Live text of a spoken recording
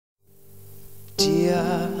Dear,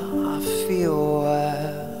 I feel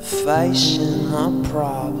we're facing a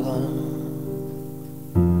problem.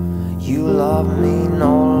 You love me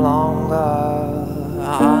no longer,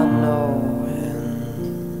 I know,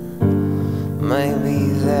 and maybe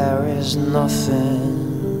there is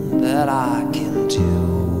nothing that I can do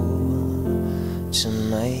to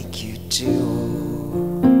make you do.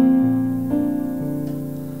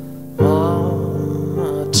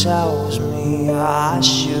 Mama tells me I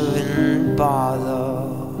shouldn't bother.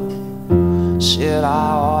 Said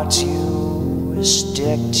I ought to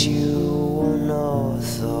stick to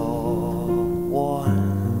another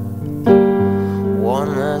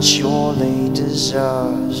one that surely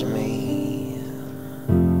deserves me.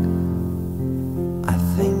 I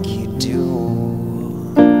think you do.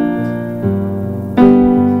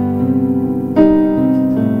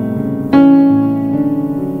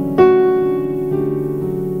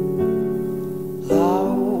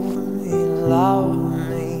 Love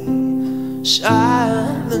me, say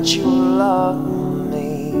that you love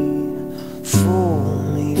me. Fool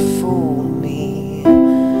me,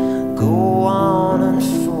 go on and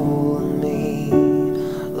fool me.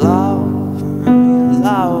 Love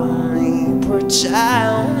me,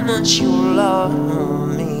 pretend that you love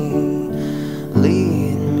me.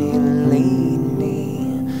 Lead me,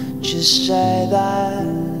 just say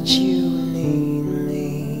that you need me.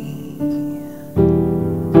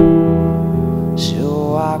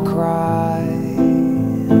 So I cry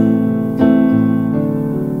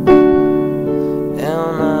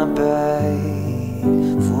and I beg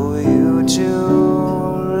for you to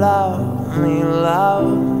love me.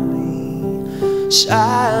 Say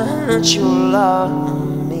that you love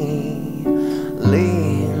me.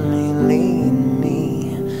 Lead me,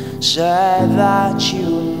 say that you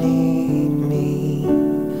need me.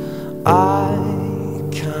 I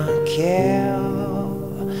can't care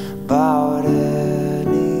about anything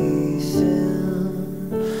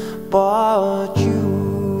but you.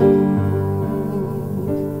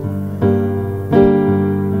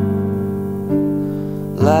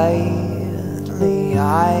 Lately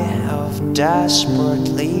I have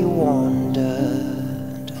desperately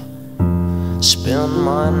wandered, spent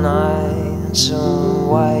my nights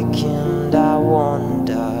awake and I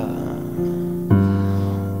wonder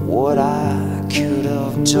what I could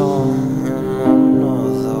have done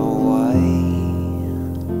another way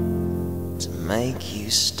to make you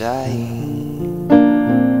stay.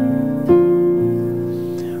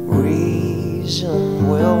 Reason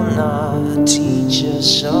will not teach a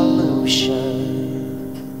solution.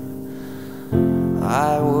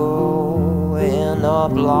 I will end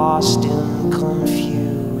up lost in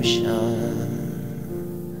confusion.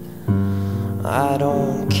 I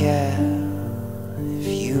don't care if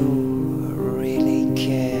you really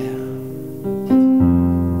care,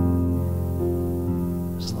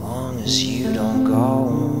 as long as you don't go.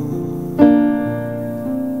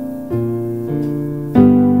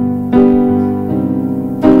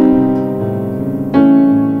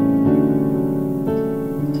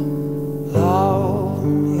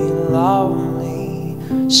 Love me,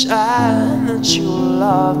 say that you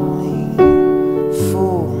love me.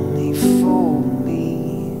 Fool me,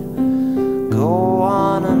 go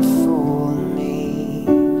on and fool me.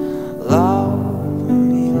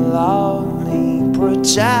 Love me,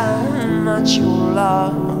 pretend that you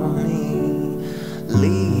love me.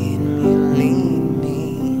 Lead me,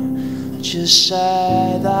 just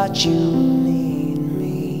say that you need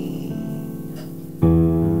me.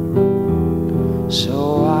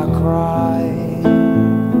 So I cry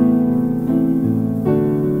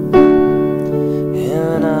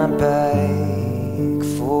and I beg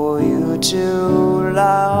for you to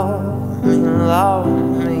love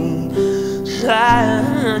me, say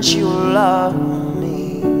that you love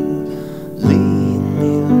me. Lead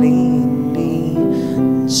me,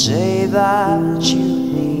 say that you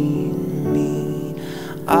need me.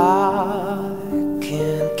 I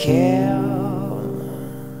can't care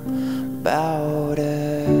about anything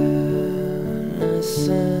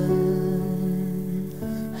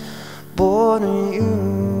but you.